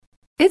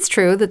It's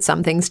true that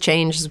some things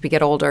change as we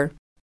get older.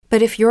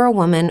 But if you're a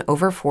woman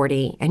over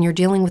 40 and you're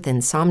dealing with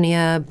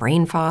insomnia,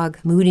 brain fog,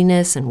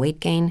 moodiness, and weight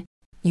gain,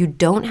 you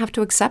don't have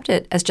to accept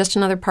it as just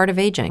another part of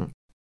aging.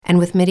 And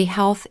with MIDI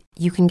Health,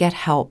 you can get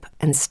help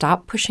and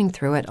stop pushing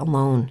through it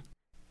alone.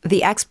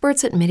 The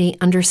experts at MIDI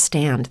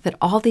understand that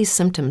all these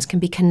symptoms can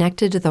be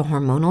connected to the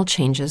hormonal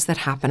changes that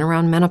happen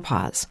around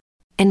menopause,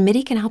 and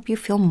MIDI can help you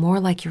feel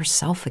more like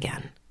yourself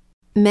again.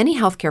 Many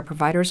healthcare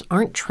providers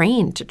aren't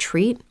trained to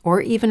treat or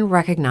even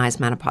recognize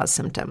menopause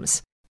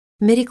symptoms.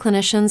 MIDI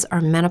clinicians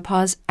are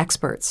menopause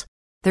experts.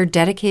 They're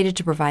dedicated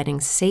to providing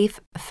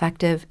safe,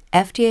 effective,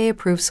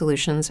 FDA-approved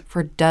solutions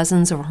for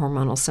dozens of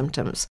hormonal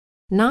symptoms,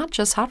 not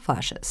just hot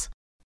flashes.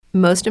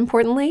 Most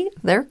importantly,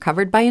 they're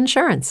covered by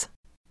insurance.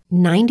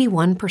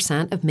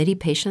 91% of MIDI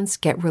patients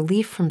get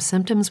relief from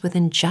symptoms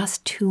within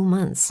just 2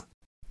 months.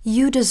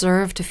 You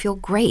deserve to feel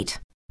great.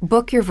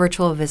 Book your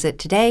virtual visit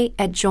today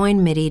at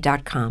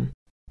joinmidi.com.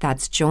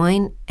 That's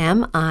joinmidi.com.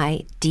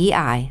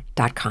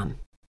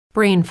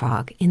 Brain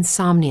fog,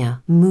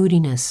 insomnia,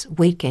 moodiness,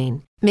 weight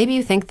gain. Maybe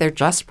you think they're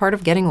just part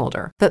of getting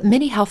older, but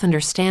MIDI Health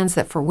understands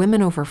that for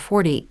women over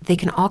 40, they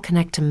can all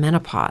connect to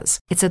menopause.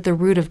 It's at the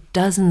root of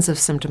dozens of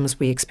symptoms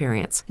we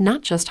experience,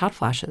 not just hot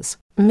flashes.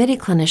 MIDI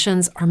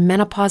clinicians are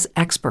menopause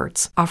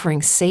experts,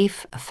 offering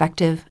safe,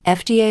 effective,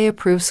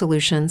 FDA-approved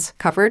solutions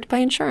covered by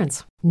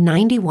insurance.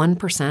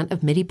 91%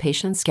 of MIDI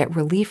patients get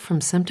relief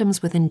from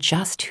symptoms within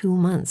just 2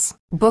 months.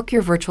 Book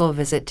your virtual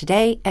visit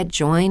today at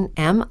joinmidi.com.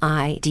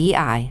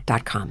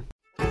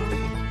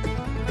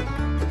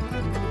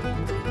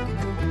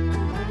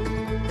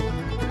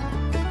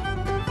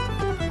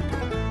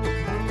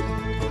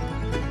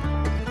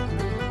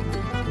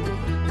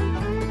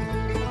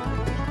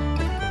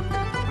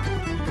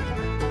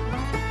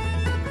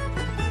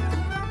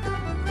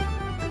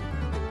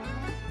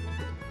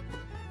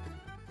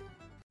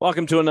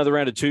 Welcome to another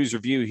round of Two's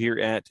Review here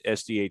at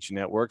SDH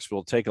Networks.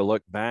 We'll take a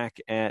look back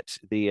at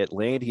the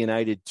Atlanta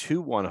United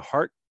 2-1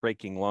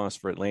 heartbreaking loss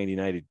for Atlanta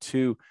United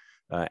 2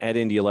 at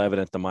Indy 11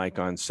 at the Mike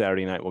on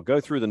Saturday night. We'll go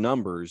through the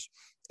numbers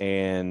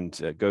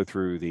and go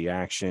through the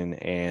action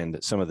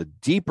and some of the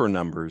deeper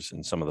numbers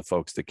and some of the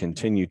folks that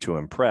continue to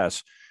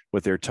impress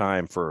with their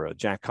time for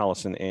Jack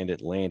Collison and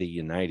Atlanta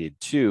United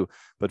 2.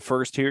 But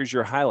first, here's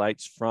your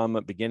highlights from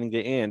beginning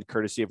to end,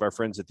 courtesy of our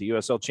friends at the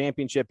USL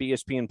Championship,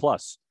 ESPN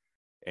Plus.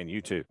 And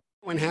you too.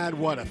 One had, a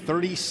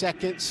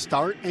 30-second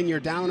start, and you're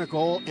down a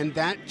goal, and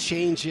that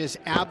changes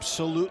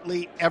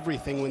absolutely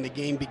everything when the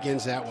game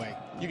begins that way.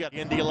 You got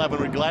Indy 11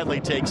 would gladly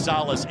take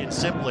solace in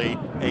simply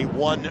a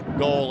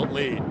 1-goal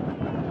lead.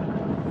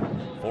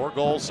 4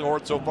 goals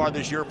scored so far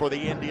this year for the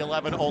Indy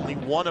 11. Only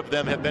one of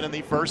them have been in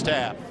the first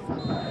half.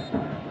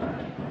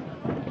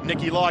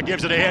 Nicky Law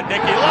gives it a hit.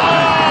 Nicky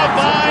Law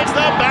finds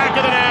the back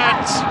of the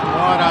net.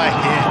 What a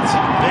hit.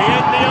 The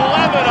Indy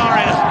 11 are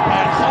at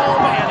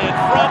home and in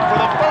front for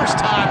the first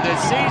time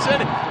this season.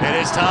 It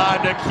is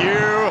time to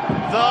cue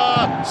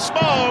the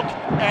smoke,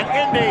 and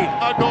Indy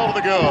a goal to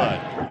the good.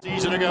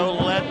 Season ago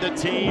led the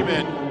team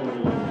in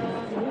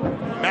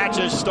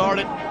matches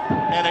started,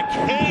 an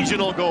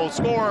occasional goal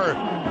scorer.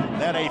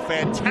 Then a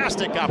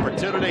fantastic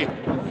opportunity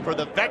for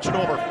the veteran,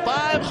 over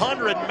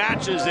 500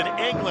 matches in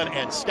England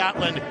and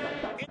Scotland.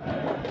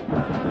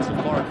 It's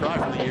a far cry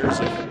from the years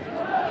of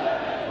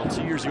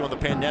 2 years ago in the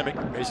pandemic,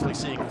 basically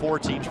seeing 4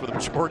 teams for the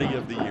majority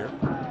of the year.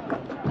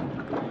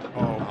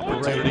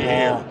 Opportunity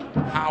here.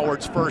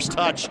 Howard's first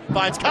touch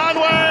finds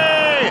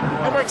Conway,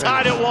 and we're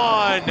tied at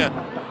 1.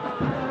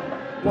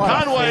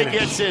 Conway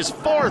gets his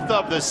 4th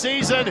of the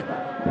season,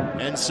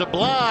 and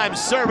sublime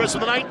service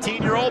from the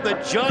 19-year-old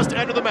that just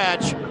entered the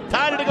match,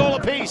 tied at a goal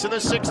apiece in the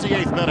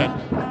 68th minute.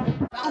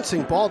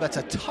 Bouncing ball, that's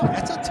a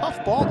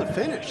tough ball to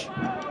finish.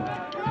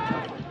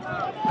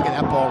 Look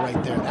at that ball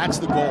right there. That's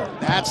the goal.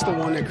 That's the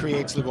one that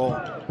creates the goal.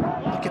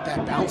 Look at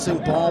that bouncing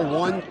ball,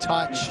 one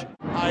touch.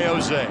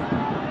 Iose.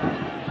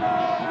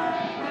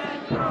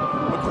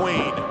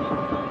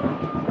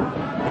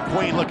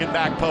 McQueen looking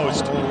back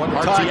post.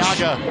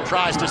 Arteaga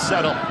tries to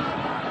settle.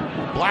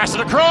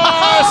 Blasted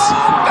across!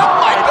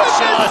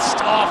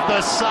 Just off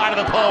the side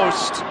of the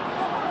post.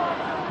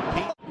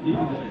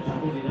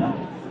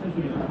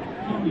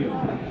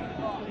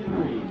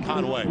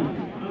 Conway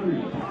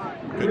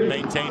couldn't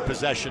maintain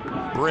possession.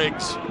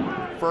 Briggs,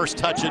 first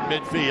touch in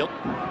midfield.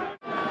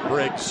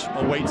 Briggs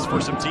awaits for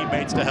some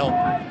teammates to help.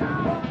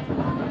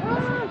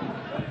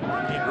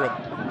 Ingram.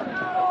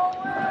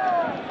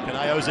 Can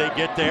Iose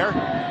get there?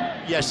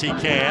 Yes, he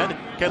can.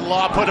 Can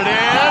Law put it in?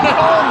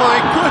 Oh my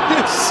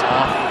goodness!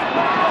 Off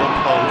the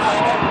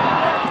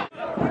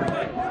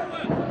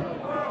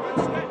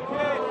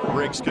post.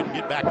 Briggs couldn't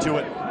get back to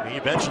it. He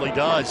eventually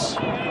does.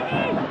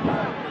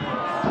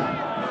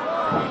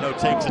 Firmino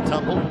takes a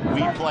tumble.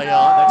 We play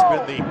on. That's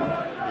been the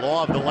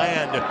law of the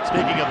land.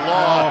 Speaking of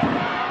law,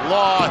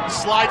 Law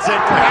slides it.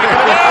 There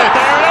it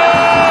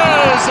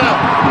is! A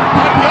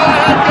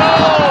go-ahead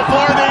goal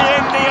for the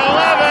Indy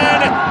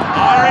 11.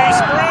 Ari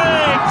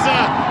Spriggs,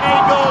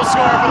 a goal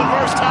scorer for the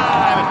first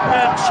time.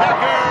 And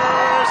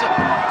Checkers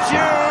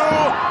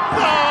cue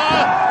the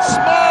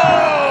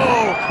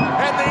smoke.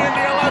 And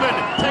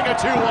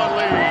 2-1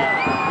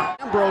 lead.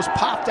 Ambrose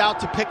popped out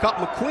to pick up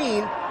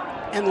McQueen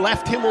and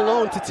left him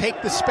alone to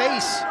take the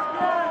space.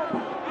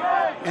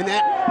 And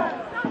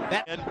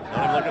And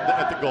let him look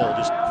at the goal.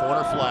 Just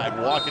corner flag,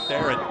 walk it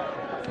there, and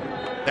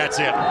that's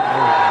it.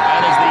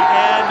 That is the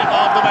end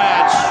of the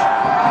match.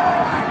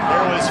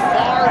 There was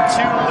far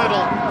too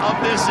little of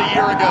this a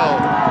year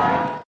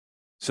ago.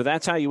 So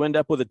that's how you end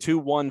up with a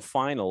 2-1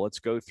 final. Let's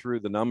go through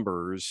the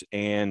numbers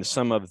and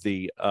some of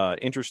the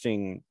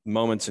interesting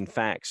moments and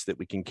facts that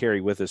we can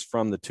carry with us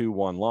from the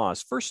 2-1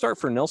 loss. First start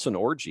for Nelson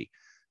Orji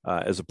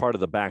as a part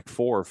of the back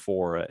four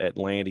for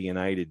Atlanta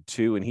United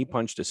 2, and he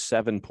punched a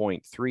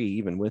 7.3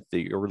 even with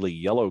the early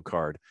yellow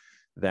card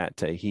that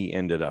he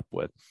ended up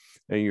with.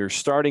 Your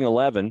starting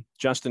 11,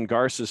 Justin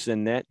Garces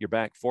in net. Your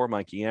back four,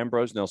 Mikey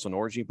Ambrose, Nelson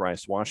Orji,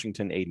 Bryce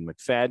Washington, Aidan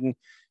McFadden.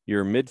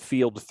 Your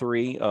midfield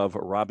three of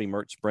Robbie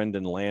Mertz,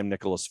 Brendan Lamb,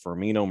 Nicholas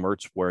Firmino,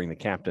 Mertz wearing the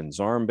captain's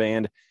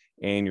armband.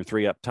 And your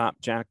three up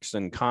top,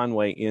 Jackson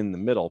Conway in the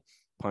middle,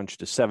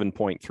 punched a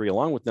 7.3,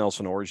 along with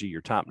Nelson Orji.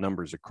 Your top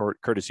numbers are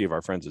courtesy of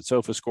our friends at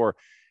SofaScore,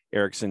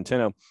 Eric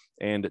Centeno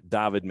and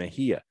David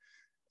Mejia.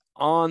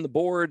 On the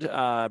board,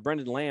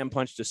 Brendan Lamb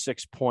punched a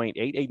 6.8,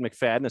 Aidan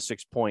McFadden a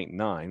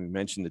 6.9. We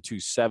mentioned the two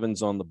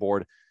sevens on the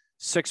board.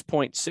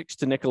 6.6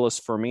 to Nicholas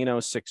Firmino,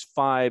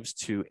 6.5s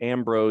to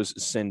Ambrose,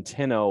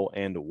 Centeno,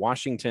 and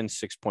Washington,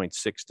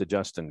 6.6 to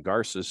Justin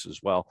Garces as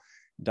well.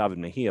 David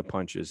Mejia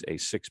punches a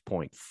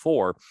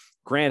 6.4.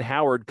 Grant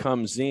Howard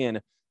comes in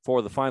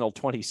for the final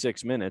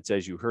 26 minutes,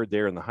 as you heard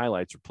there in the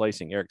highlights,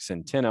 replacing Eric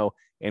Centeno,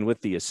 and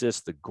with the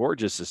assist, the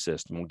gorgeous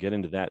assist, and we'll get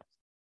into that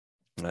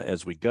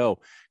as we go.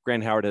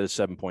 Grant Howard had a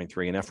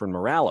 7.3, and Efren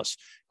Morales.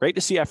 Great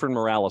to see Efren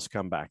Morales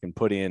come back and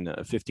put in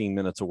 15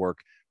 minutes of work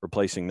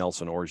replacing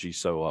Nelson Orji.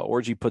 So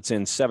Orji puts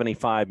in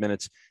 75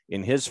 minutes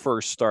in his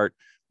first start.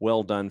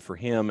 Well done for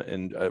him.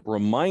 And a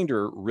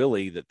reminder,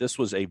 really, that this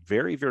was a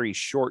very, very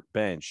short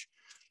bench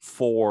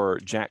for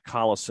Jack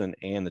Collison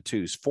and the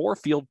twos. 4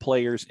 field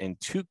players and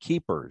 2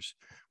 keepers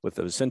with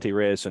Vicente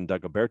Reyes and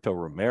Dagoberto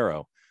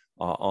Romero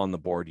on the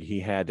board. He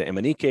had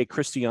Emenike,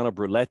 Cristiano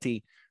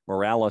Bruletti,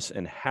 Morales,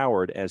 and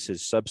Howard as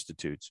his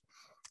substitutes.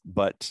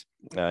 But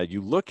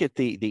you look at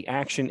the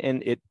action,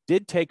 and it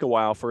did take a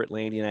while for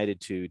Atlanta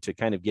United to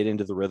kind of get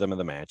into the rhythm of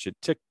the match. It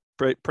took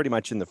pretty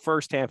much in the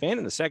first half and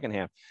in the second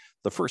half,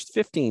 the first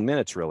 15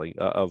 minutes really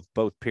of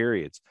both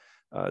periods.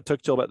 It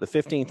took till about the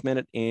 15th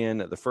minute in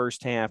the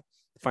first half,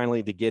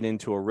 finally to get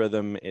into a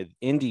rhythm.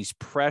 Indy's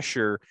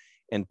pressure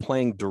and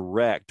playing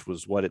direct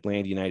was what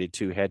Atlanta United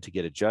 2 had to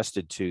get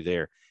adjusted to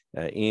there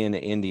in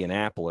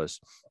Indianapolis.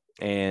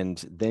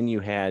 And then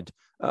you had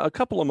a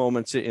couple of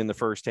moments in the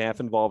first half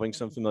involving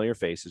some familiar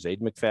faces.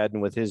 Aidan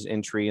McFadden with his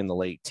entry in the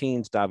late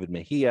teens. David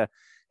Mejia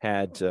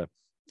had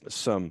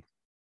some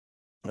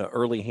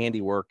early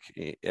handiwork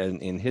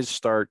in his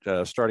start,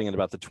 starting at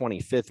about the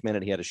 25th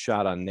minute. He had a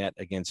shot on net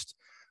against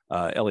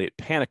Elliot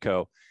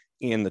Panico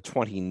in the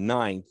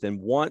 29th. And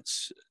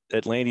once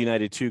Atlanta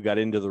United 2 got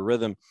into the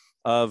rhythm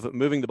of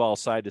moving the ball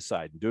side to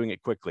side and doing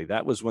it quickly,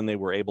 that was when they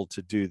were able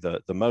to do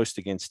the most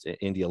against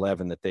Indy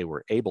 11 that they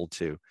were able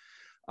to.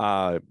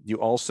 You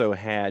also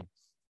had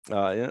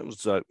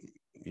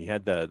you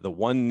had the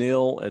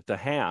 1-0 at the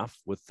half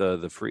with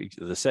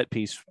the set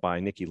piece by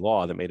Nicky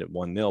Law that made it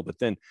 1-0. But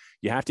then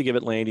you have to give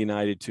Atlanta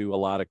United 2 a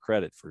lot of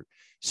credit for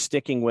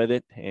sticking with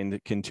it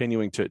and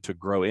continuing to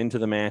grow into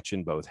the match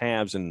in both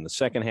halves. And in the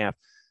second half,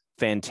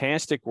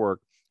 fantastic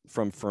work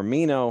from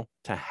Firmino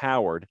to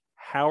Howard.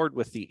 Howard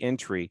with the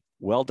entry,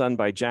 well done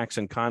by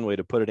Jackson Conway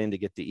to put it in to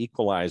get the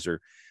equalizer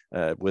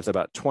with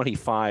about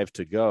 25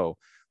 to go.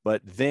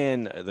 But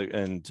then,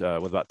 with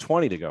about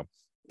 20 to go,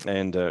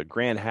 and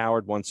Grant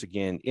Howard once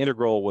again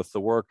integral with the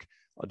work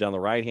down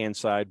the right-hand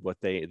side. What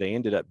they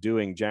ended up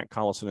doing, Jack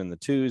Collison in the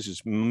twos,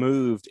 is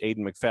moved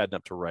Aidan McFadden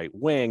up to right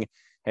wing,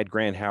 had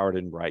Grant Howard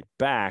in right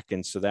back,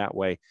 and so that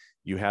way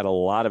you had a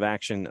lot of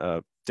action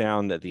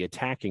down the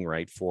attacking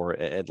right for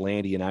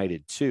Atlanta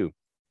United too.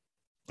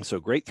 So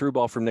great through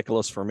ball from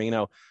Nicholas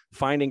Firmino,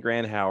 finding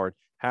Grant Howard,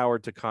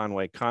 Howard to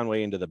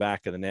Conway into the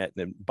back of the net.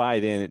 And by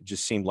then, it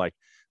just seemed like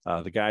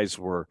the guys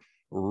were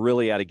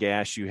really out of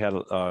gas. You had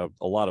a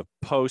lot of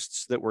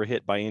posts that were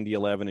hit by Indy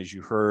 11, as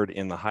you heard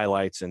in the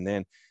highlights. And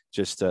then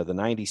just the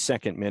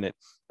 92nd minute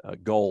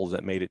goal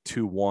that made it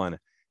 2-1.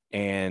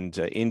 And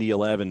Indy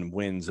 11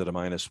 wins at a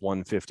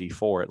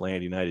 -154.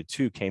 Atlanta United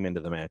 2 came into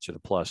the match at a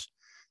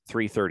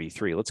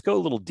 +333. Let's go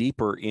a little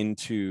deeper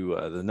into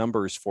the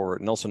numbers for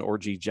Nelson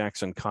Orji,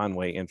 Jackson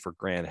Conway, and for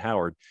Grant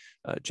Howard.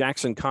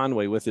 Jackson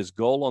Conway with his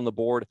goal on the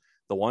board,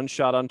 the one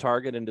shot on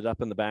target ended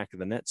up in the back of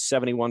the net,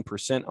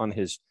 71% on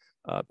his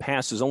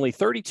passes, only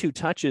 32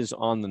 touches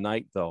on the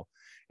night though.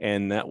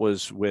 And that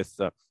was with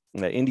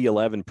Indy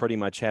 11 pretty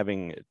much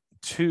having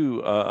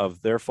 2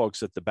 of their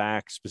folks at the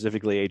back,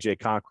 specifically AJ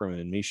Cochran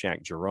and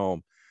Mishak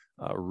Jerome,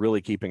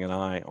 really keeping an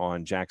eye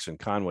on Jackson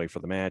Conway for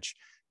the match.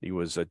 He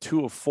was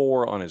 2 of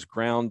 4 on his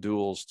ground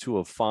duels, 2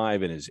 of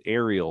 5 in his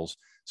aerials.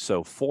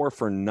 So 4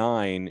 for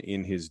 9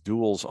 in his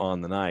duels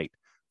on the night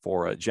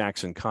for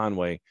Jackson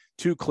Conway.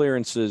 2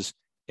 clearances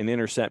an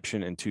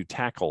interception, and 2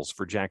 tackles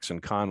for Jackson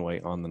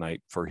Conway on the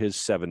night for his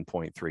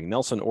 7.3.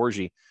 Nelson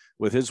Orji,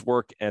 with his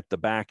work at the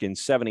back in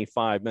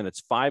 75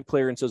 minutes, 5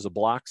 clearances, a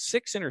block,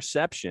 6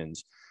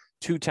 interceptions,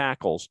 2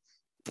 tackles,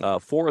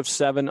 4 of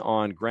 7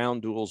 on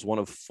ground duels, 1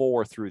 of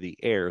 4 through the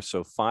air.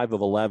 So 5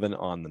 of 11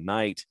 on the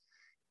night,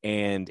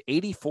 and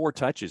 84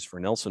 touches for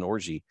Nelson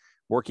Orji,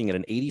 working at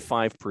an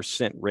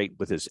 85% rate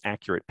with his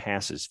accurate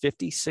passes,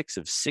 56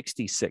 of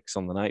 66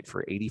 on the night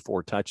for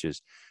 84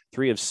 touches,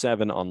 3 of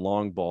 7 on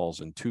long balls,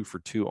 and 2 for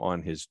 2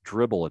 on his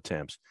dribble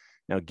attempts.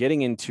 Now,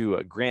 getting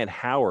into Grant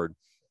Howard.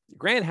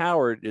 Grant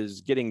Howard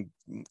is getting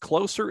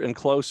closer and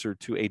closer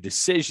to a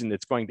decision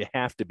that's going to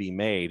have to be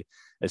made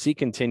as he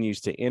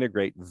continues to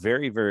integrate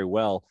very, very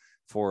well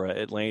for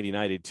Atlanta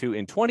United 2.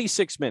 In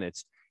 26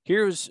 minutes,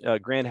 here's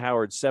Grant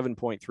Howard's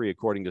 7.3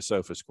 according to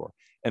SofaScore.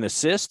 An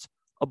assist,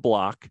 a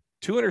block,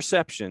 2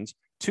 interceptions,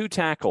 2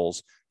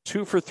 tackles,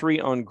 2 for 3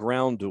 on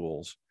ground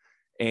duels,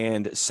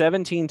 and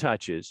 17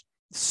 touches,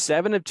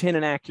 7 of 10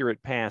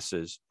 inaccurate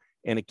passes,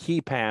 and a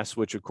key pass,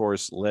 which of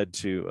course led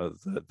to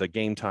the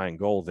game-tying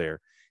goal there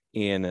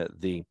in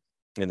the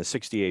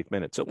 68th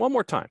minute. So one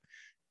more time,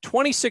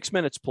 26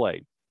 minutes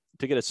played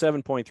to get a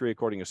 7.3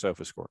 according to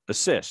SofaScore.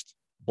 Assist,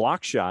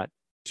 block shot,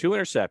 2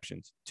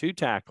 interceptions, 2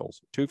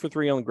 tackles, 2 for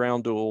 3 on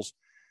ground duels,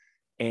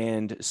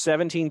 and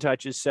 17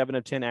 touches, 7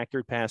 of 10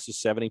 accurate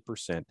passes,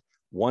 70%,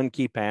 1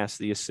 key pass,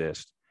 the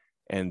assist.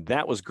 And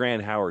that was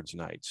Grant Howard's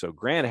night. So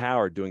Grant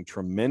Howard doing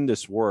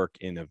tremendous work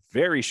in a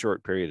very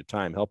short period of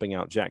time, helping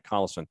out Jack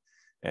Collison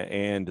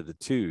and the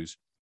Twos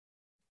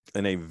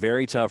in a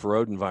very tough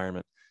road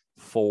environment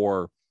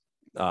for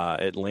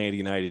Atlanta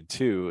United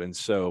 2. And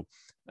so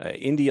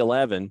Indy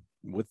 11,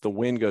 with the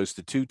win, goes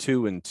to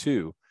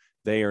 2-2-2.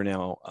 They are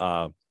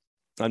now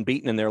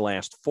unbeaten in their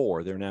last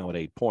 4. They're now at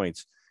 8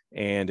 points.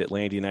 And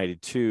Atlanta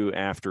United 2,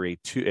 after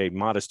a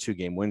modest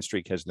 2-game win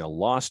streak, has now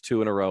lost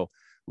 2 in a row,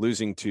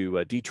 losing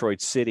to Detroit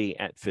City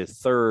at Fifth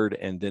Third,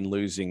 and then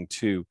losing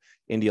to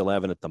Indy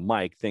 11 at the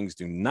Mike. Things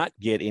do not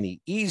get any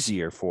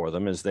easier for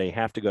them as they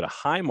have to go to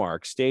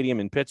Highmark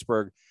Stadium in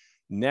Pittsburgh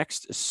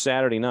next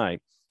Saturday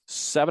night,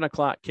 7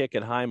 o'clock kick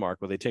at Highmark,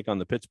 where they take on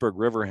the Pittsburgh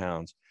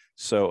Riverhounds.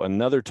 So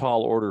another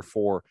tall order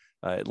for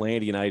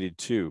Atlanta United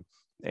 2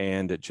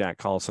 and Jack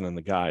Collison and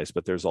the guys.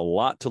 But there's a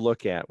lot to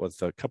look at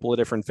with a couple of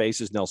different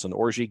faces. Nelson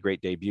Orji, great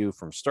debut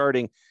from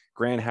starting.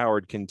 Grant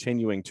Howard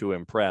continuing to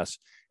impress.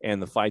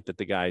 And the fight that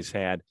the guys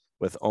had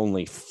with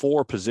only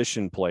 4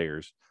 position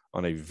players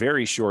on a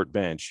very short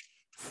bench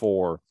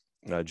for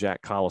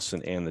Jack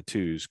Collison and the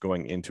Twos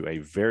going into a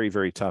very,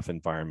 very tough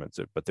environment.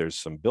 But there's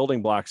some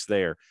building blocks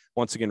there.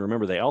 Once again,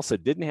 remember, they also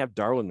didn't have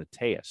Darwin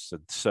Mateus.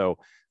 So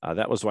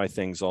that was why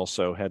things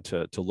also had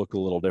to look a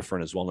little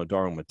different as well. No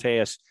Darwin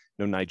Mateus,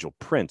 no Nigel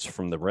Prince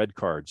from the red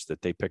cards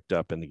that they picked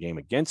up in the game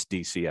against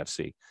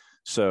DCFC.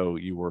 So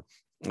you were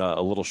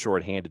a little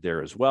short-handed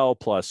there as well,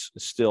 plus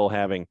still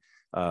having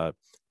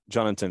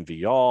Jonathan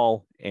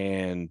Vial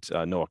and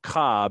Noah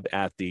Cobb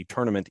at the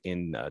tournament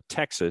in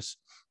Texas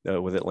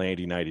with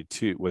Atlanta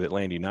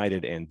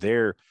United and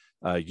their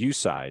U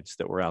sides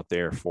that were out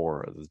there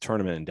for the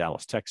tournament in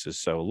Dallas, Texas.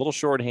 So a little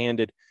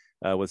short-handed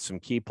with some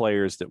key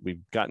players that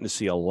we've gotten to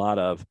see a lot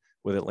of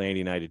with Atlanta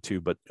United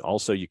too, but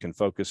also you can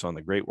focus on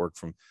the great work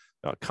from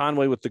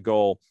Conway with the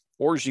goal,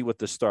 Orji with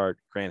the start,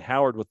 Grant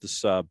Howard with the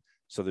sub.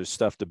 So there's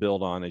stuff to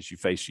build on as you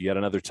face yet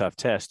another tough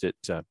test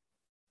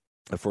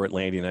for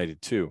Atlanta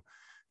United 2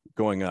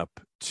 going up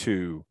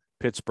to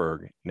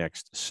Pittsburgh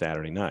next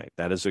Saturday night.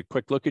 That is a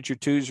quick look at your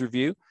Twos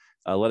review.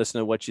 Let us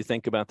know what you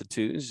think about the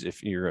Twos.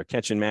 If you're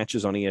catching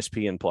matches on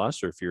ESPN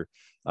Plus, or if you're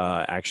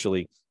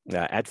actually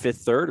at Fifth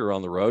Third or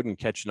on the road and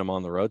catching them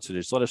on the road. So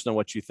just let us know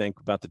what you think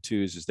about the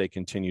Twos as they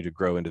continue to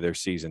grow into their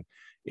season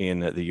in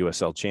the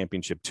USL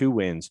Championship. 2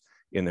 wins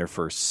in their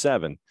first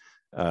 7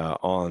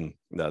 on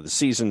the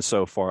season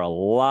so far. A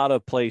lot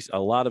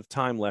of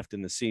time left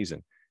in the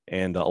season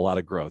and a lot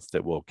of growth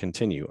that will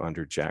continue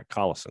under Jack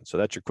Collison. So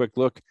that's your quick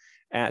look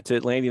at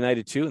Atlanta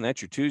United 2, and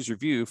that's your Twos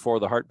review for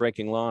the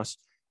heartbreaking loss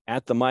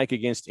at the Mike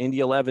against Indy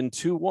 11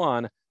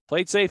 2-1.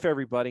 Play it safe,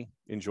 everybody.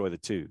 Enjoy the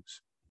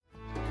Twos.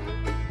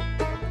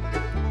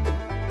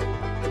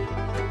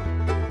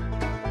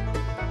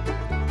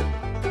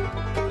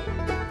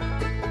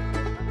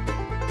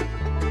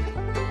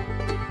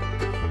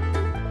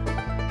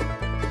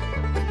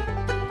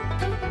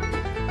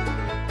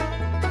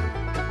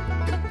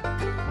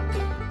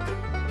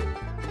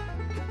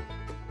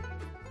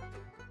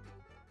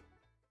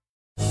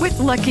 With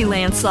Lucky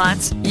Land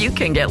Slots, you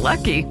can get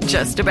lucky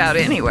just about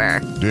anywhere.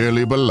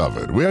 Dearly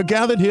beloved, we are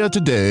gathered here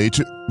today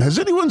to... Has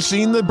anyone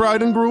seen the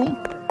bride and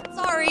groom?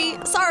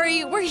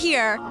 Sorry, we're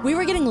here. We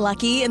were getting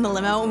lucky in the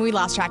limo and we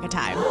lost track of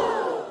time.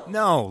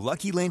 No,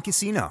 Lucky Land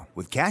Casino,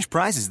 with cash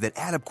prizes that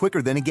add up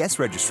quicker than a guest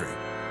registry.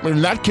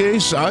 In that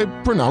case, I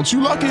pronounce you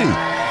lucky.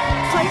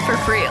 Play for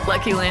free at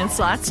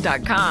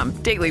LuckyLandSlots.com.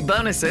 Daily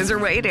bonuses are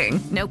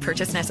waiting. No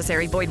purchase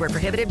necessary. Void where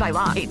prohibited by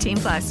law.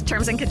 18+.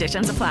 Terms and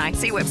conditions apply.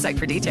 See website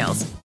for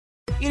details.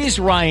 It is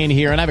Ryan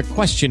here, and I have a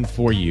question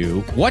for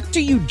you. What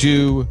do you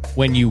do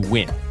when you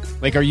win?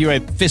 Like, are you a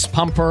fist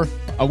pumper?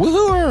 A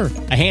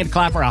woohooer, a hand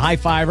clapper, a high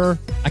fiver.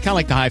 I kind of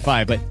like the high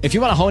five, but if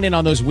you want to hone in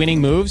on those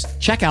winning moves,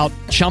 check out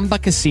Chumba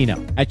Casino.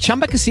 At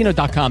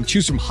ChumbaCasino.com,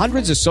 choose from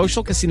hundreds of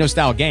social casino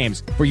style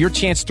games for your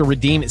chance to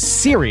redeem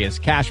serious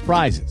cash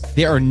prizes.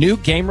 There are new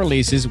game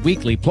releases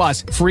weekly,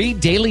 plus free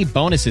daily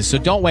bonuses. So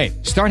don't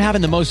wait. Start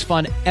having the most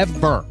fun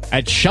ever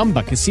at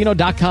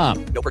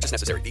ChumbaCasino.com. No purchase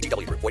necessary.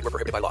 VGW Group. Void where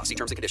prohibited by law. See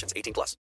terms and conditions. 18+.